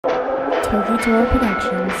Tokitora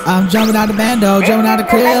Productions. I'm jumping out the bando, jumping out the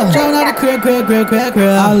crib, jumping out the crib.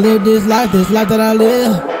 I live this life that I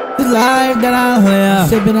live, this life that I live.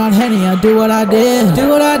 Sipping on Henny, I do what I did, I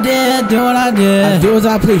do as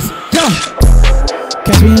I please.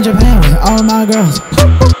 Catch me in Japan with all my girls.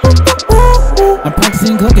 I'm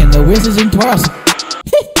practicing cooking, the whistles and twirls.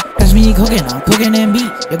 Catch me cooking, I'm cooking and beat.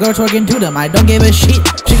 Your girl twerking to them, I don't give a shit.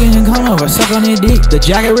 Chicken can come over, suck on it deep. The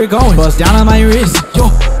jacket we're going, bust down on my wrist. Yo,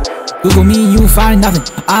 Google me, you find nothing.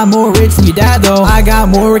 I'm more rich than your dad though. I got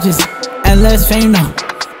more riches and less fame now.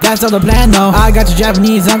 That's all the plan though. I got your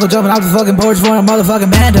Japanese uncle jumping off the fucking porch for a motherfucking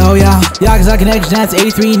bando, yeah.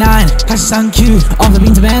 YAKUZA839, YAKUZA839, off the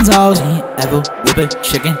beans and banzos. Ain't ever whip a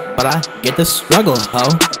chicken, but I get the struggle, ho.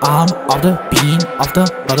 I'm off the bean, off the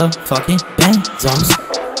motherfucking benzos.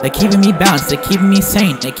 They're keeping me balanced, they're keeping me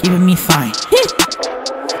sane, they're keeping me fine.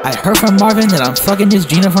 I heard from Marvin that I'm fucking his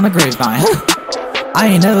Gina from the grapevine. I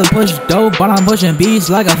ain't never pushed dope, but I'm pushing beats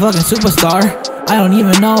like a fucking superstar. I don't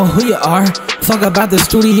even know who you are. Fuck about the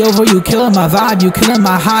studio for you killing my vibe, you killing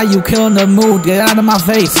my high, you killing the mood. Get out of my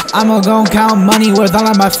face. I'ma go count money with all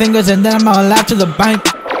of my fingers and then I'ma laugh to the bank.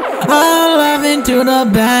 I'm laughing to the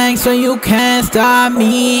bank, so you can't stop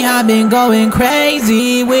me. I've been going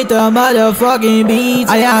crazy with the motherfucking beats.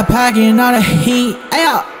 I am packing on the heat.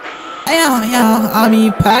 Ayo, I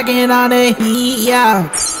be packing on the heat, yeah.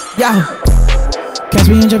 Catch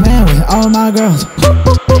me in Japan with all my girls.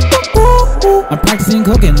 I'm practicing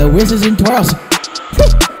cooking, the whistles and twirls.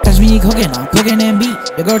 Catch me cooking, I'm cooking and beat.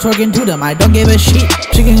 Your girl twerking to them, I don't give a shit.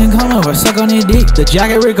 Chicken can come over, suck on it deep. The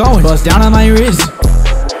jacket we're going, bust down on my wrist.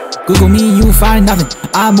 Google me, you find nothing.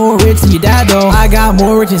 I'm more rich than your dad though. I got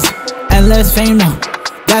more riches and less fame now.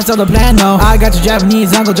 That's all the plan though. I got your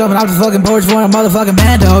Japanese uncle jumping off the fucking porch for a motherfucking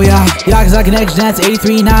bando, yeah.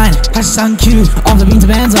 YAKUZA839, YAKUZA839, off the beans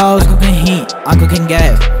and banzos. I'm cooking heat, I'm cooking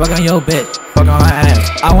gas. Fuck on your bitch, fuck on my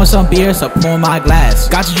ass. I want some beer, so pour my glass.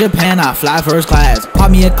 Got to Japan, I fly first class.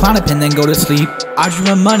 Pop me a Klonopin, then go to sleep. I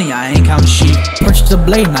dream of money, I ain't counting sheep. Purchased a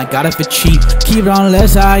blade and I got it for cheap. Keep it on the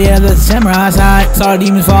left side, yeah, the samurai side. Saw the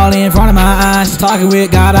demons fall in front of my eyes. Talking with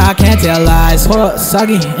God, I can't tell lies. Pour up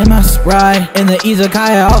soggy in my Sprite. In the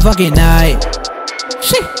izakaya all fucking night.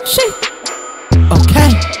 Shit.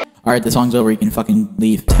 Okay. Alright, the song's over, you can fucking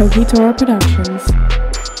leave. Tokitora Productions.